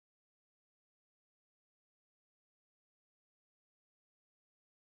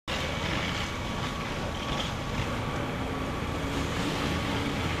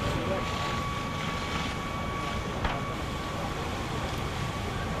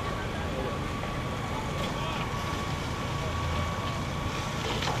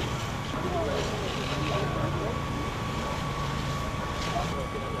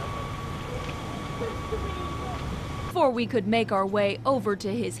Before we could make our way over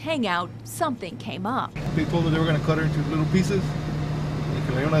to his hangout, something came up. They told her they were going to cut her into little pieces.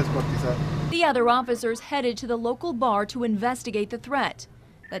 The other officers headed to the local bar to investigate the threat.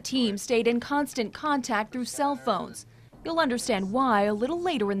 The team stayed in constant contact through cell phones. You'll understand why a little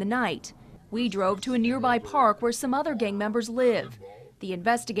later in the night. We drove to a nearby park where some other gang members live. The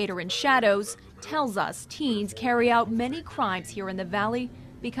investigator in shadows tells us teens carry out many crimes here in the valley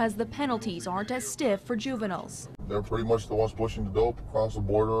because the penalties aren't as stiff for juveniles. They're pretty much the ones pushing the dope across the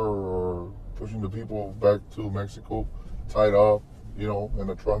border or pushing the people back to Mexico, tied up, you know, in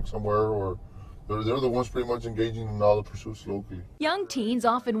a trunk somewhere, or they're the ones pretty much engaging in all the pursuits locally. Young teens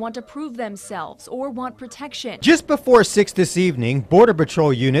often want to prove themselves or want protection. Just before 6 this evening, Border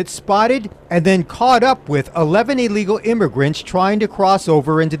Patrol units spotted and then caught up with 11 illegal immigrants trying to cross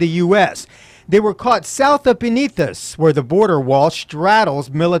over into the U.S. They were caught south of Benitez, where the border wall straddles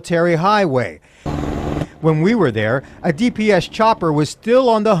Military Highway. When we were there, a DPS chopper was still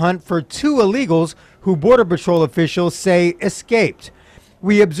on the hunt for 2 illegals who Border Patrol officials say escaped.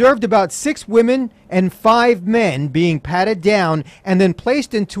 We observed about 6 women and 5 men being patted down and then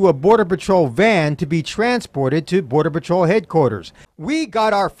placed into a Border Patrol van to be transported to Border Patrol headquarters. We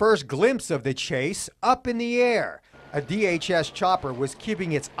got our first glimpse of the chase up in the air. A DHS chopper was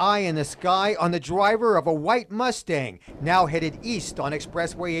keeping its eye in the sky on the driver of a white Mustang, now headed east on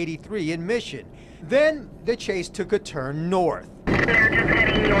Expressway 83 in Mission. Then the chase took a turn north. They're just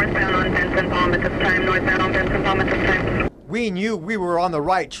heading northbound on Benson Palm at this time, northbound on Benson Palm at this time. We knew we were on the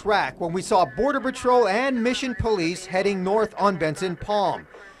right track when we saw Border Patrol and Mission Police heading north on Benson Palm.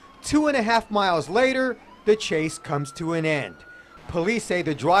 2.5 miles later, the chase comes to an end. Police say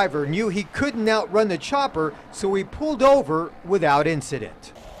the driver knew he couldn't outrun the chopper, so he pulled over without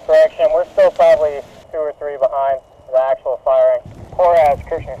incident. Correction, we're still probably 2 or 3 behind the actual firing. 4 as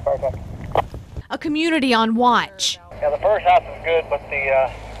Cushing Spartan. A community on watch. Yeah, the first house is good, but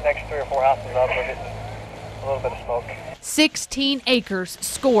the next 3 or 4 houses up, we're getting a little bit of smoke. 16 acres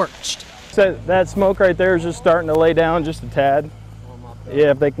scorched. So that smoke right there is just starting to lay down just a tad.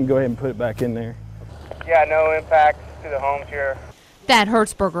 Yeah, if they can go ahead and put it back in there. Yeah, no impact to the homes here. Thad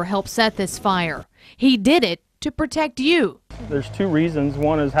Hertzberger helped set this fire. He did it to protect you. There's 2 reasons.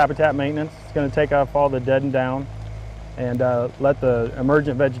 One is habitat maintenance. It's going to take off all the dead and down and let the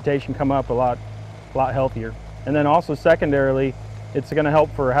emergent vegetation come up a lot healthier. And then also secondarily, it's going to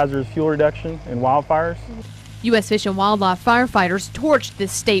help for hazardous fuel reduction and wildfires. U.S. Fish and Wildlife firefighters torched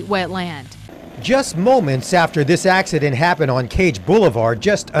this state wetland. Just moments after this accident happened on Cage Boulevard,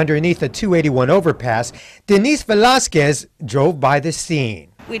 just underneath the 281 overpass, Denise Velasquez drove by the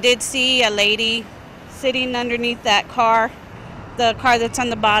scene. We did see a lady sitting underneath that car, the car that's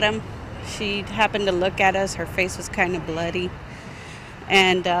on the bottom. She happened to look at us. Her face was kind of bloody.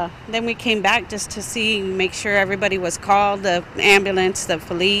 And then we came back just to see, make sure everybody was called, the ambulance, the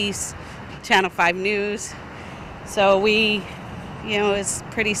police, Channel 5 News. So we, it's a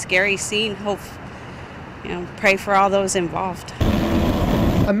pretty scary scene. Hope, pray for all those involved.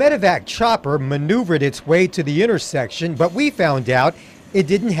 A medevac chopper maneuvered its way to the intersection, but we found out it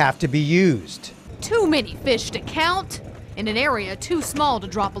didn't have to be used. Too many fish to count in an area too small to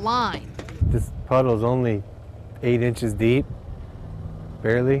drop a line. This puddle is only 8 inches deep,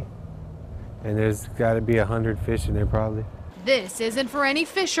 barely, and there's got to be 100 fish in there probably. This isn't for any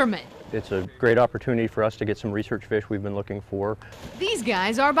fishermen. It's a great opportunity for us to get some research fish we've been looking for. These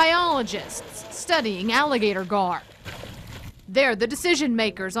guys are biologists studying alligator gar. They're the decision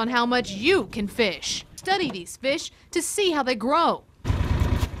makers on how much you can fish. Study these fish to see how they grow.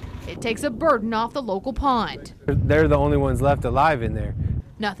 It takes a burden off the local pond. They're the only ones left alive in there.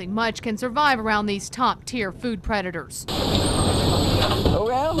 Nothing much can survive around these top-tier food predators.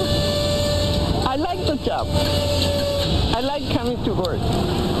 Well, I like the job. I like coming to work.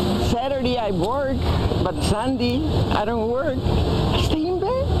 Saturday I work, but Sunday I don't work. I stay in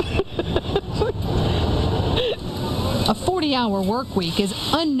bed. A 40-hour work week is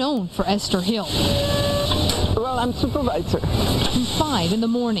unknown for Esther Hill. Well, I'm supervisor. From 5 in the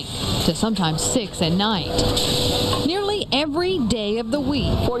morning to sometimes 6 at night. Nearly every day of the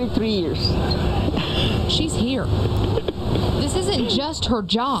week. 43 years. She's here. This isn't just her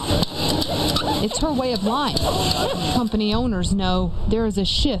job. It's her way of life. Company owners know there is a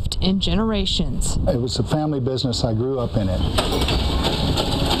shift in generations. It was a family business. I grew up in it.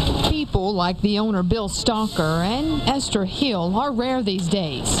 People like the owner Bill Stalker and Esther Hill are rare these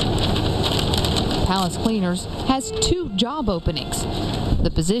days. Palace Cleaners has 2 job openings.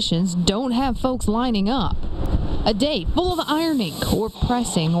 The positions don't have folks lining up. A day full of ironing or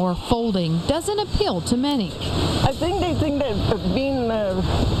pressing or folding doesn't appeal to many. I think they think that being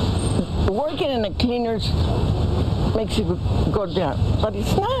working in the cleaners makes you go down. But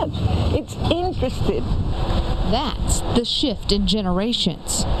it's not. It's interested. That's the shift in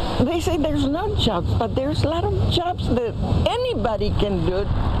generations. They say there's no jobs, but there's a lot of jobs that anybody can do.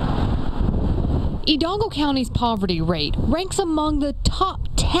 Hidalgo County's poverty rate ranks among the top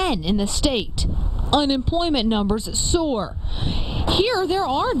 10 in the state. Unemployment numbers soar. Here, there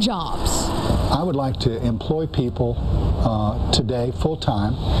are jobs. I would like to employ people today,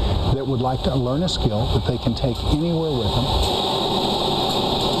 full-time, that would like to learn a skill that they can take anywhere with them.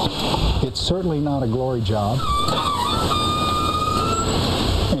 It's certainly not a glory job,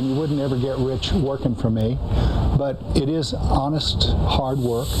 and you wouldn't ever get rich working for me, but it is honest, hard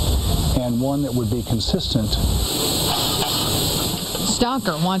work, and one that would be consistent.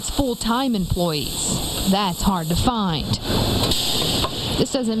 Stalker wants full-time employees. That's hard to find.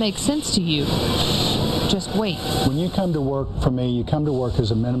 This doesn't make sense to you. Just wait. When you come to work for me, you come to work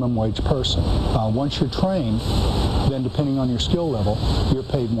as a minimum wage person. Once you're trained, then depending on your skill level, you're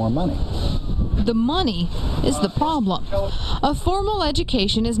paid more money. The money is the problem. A formal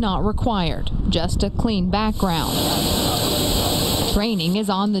education is not required, just a clean background. Training is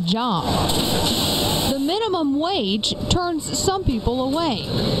on the job. The minimum wage turns some people away.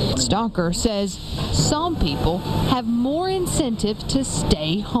 Stalker says some people have more incentive to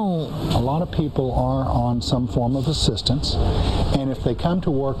stay home. A lot of people are on some form of assistance, and if they come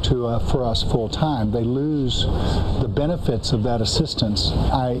to work for us full time, they lose the benefits of that assistance.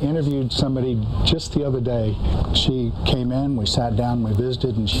 I interviewed somebody just the other day. She came in, we sat down, we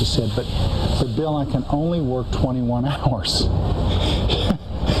visited, and she said, but Bill, I can only work 21 hours.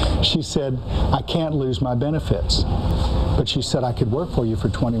 She said, I can't lose my benefits. But she said, I could work for you for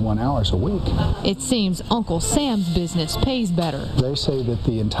 21 hours a week. It seems Uncle Sam's business pays better. They say that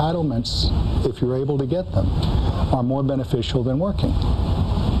the entitlements, if you're able to get them, are more beneficial than working.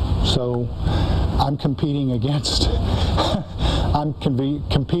 So I'm competing against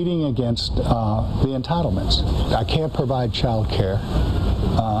competing against the entitlements. I can't provide child care.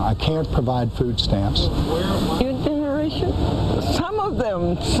 I can't provide food stamps. New generation,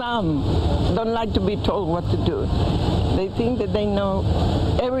 some don't like to be told what to do. They think that they know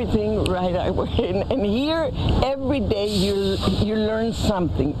everything right away. And here, every day you learn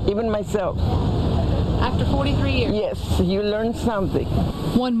something, even myself. After 43 years? Yes, you learn something.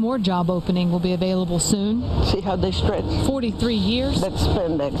 One more job opening will be available soon. See how they stretch? 43 years? That's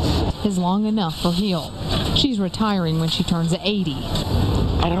spandex. Is long enough for Hill. She's retiring when she turns 80.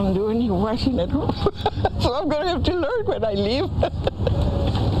 I don't do any washing at home, so I'm going to have to learn when I leave.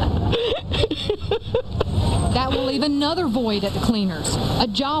 That will leave another void at the cleaners, a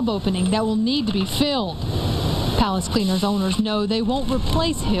job opening that will need to be filled. Palace Cleaners owners know they won't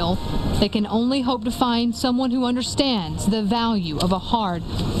replace Hill. They can only hope to find someone who understands the value of a hard,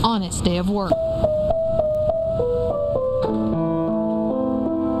 honest day of work.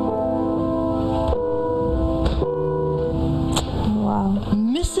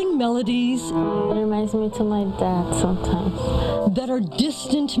 Missing melodies. It reminds me to my dad sometimes. That are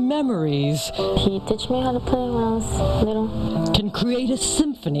distant memories. He taught me how to play when I was little. Can create a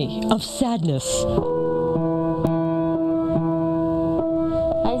symphony of sadness.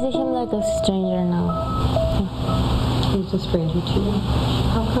 I see him like a stranger now. He's a stranger to you?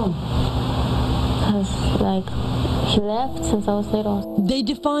 How come? Because, like, he left since I was little. They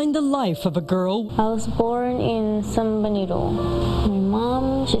define the life of a girl. I was born in San Benito. My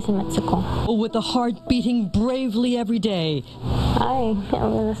mom, she's in Mexico. With a heart beating bravely every day. I'm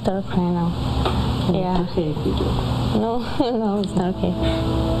gonna start crying now. Yeah. It's okay if you do. No, it's not okay.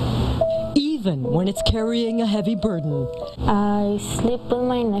 Even when it's carrying a heavy burden. I sleep with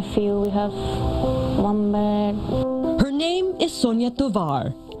my nephew. We have one bed. Her name is Sonia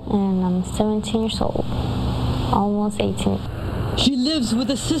Tovar. And I'm 17 years old. Almost 18. She lives with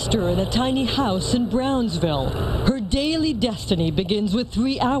a sister in a tiny house in Brownsville. Her daily destiny begins with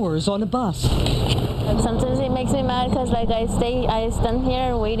 3 hours on a bus. Sometimes it makes me mad because like I stand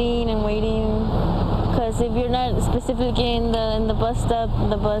here waiting and waiting. Because if you're not specifically in the bus stop,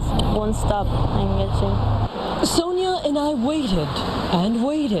 the bus won't stop and get you. Sonia and I waited and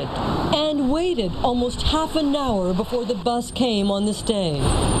waited and waited almost half an hour before the bus came on this day.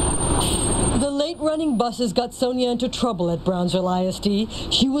 The late-running buses got Sonia into trouble at Brownsville ISD.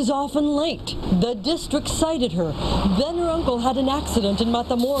 She was often late. The district cited her. Then her uncle had an accident in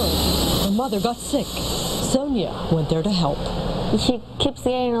Matamoros. Her mother got sick. Sonia went there to help. She keeps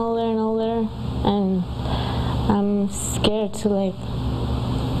getting older and older, and I'm scared to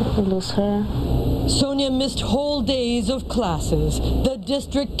lose her. Sonia missed whole days of classes. The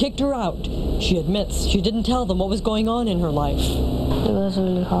district kicked her out. She admits she didn't tell them what was going on in her life. It was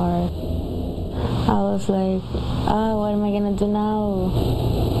really hard. I was like, oh, what am I gonna do now?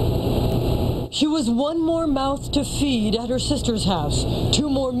 She was one more mouth to feed at her sister's house, 2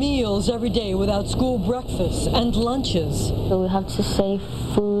 more meals every day without school breakfasts and lunches. So we have to save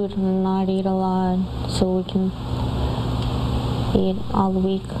food and not eat a lot so we can eat all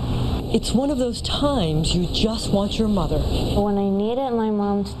week. It's one of those times you just want your mother. When I needed my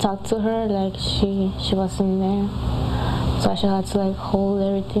mom to talk to her, like she wasn't there. So I had to like hold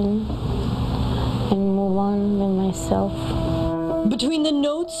everything and move on with myself. Between the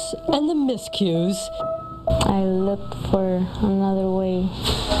notes and the miscues, I looked for another way.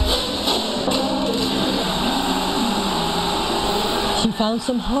 She found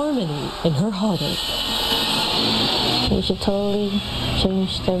some harmony in her heartache. She totally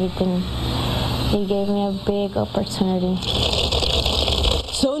changed everything. It gave me a big opportunity.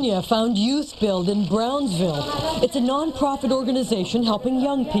 Sonia found Youth Build in Brownsville. It's a non-profit organization helping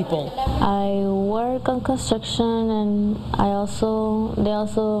young people. I work on construction, and they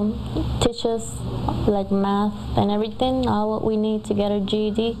also teach us like math and everything, all what we need to get our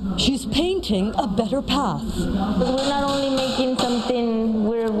GED. She's painting a better path. We're not only making something,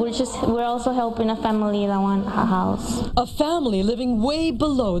 we're also helping a family that want a house. A family living way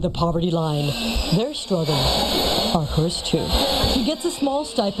below the poverty line. Their struggle are hers too. She gets a small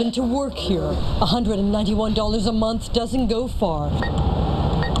stipend to work here. $191 a month doesn't go far.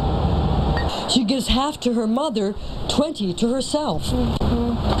 She gives half to her mother, 20 to herself.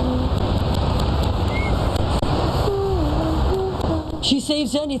 She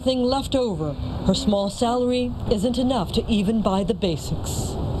saves anything left over. Her small salary isn't enough to even buy the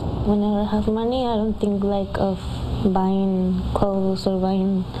basics. Whenever I have money, I don't think like of buying clothes or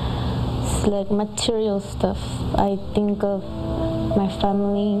buying like material stuff. I think of my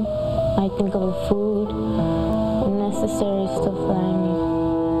family, I think of the food, necessary stuff that I need.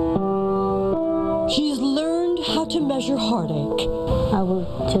 She's learned how to measure heartache. I would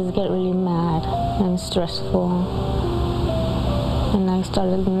just get really mad and stressful. And I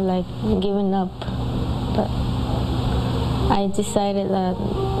started like giving up. But I decided that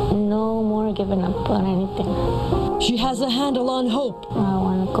no more giving up on anything. She has a handle on hope. I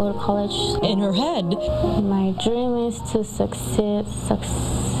want to go to college. In her head, my dream is to succeed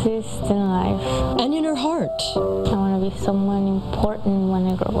in life. And in her heart, I want to be someone important when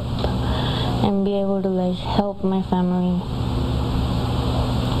I grow up and be able to like help my family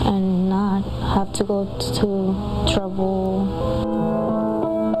and not have to go to trouble.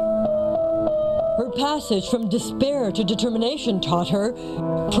 Her passage from despair to determination taught her,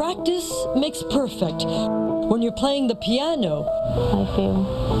 practice makes perfect. When you're playing the piano, I feel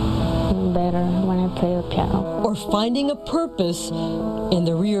better when I play the piano. Or finding a purpose in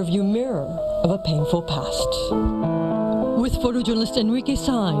the rearview mirror of a painful past. With photojournalist Enrique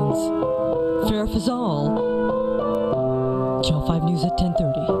Saenz, Farah Fazal, Channel 5 News at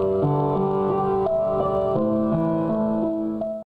 10:30.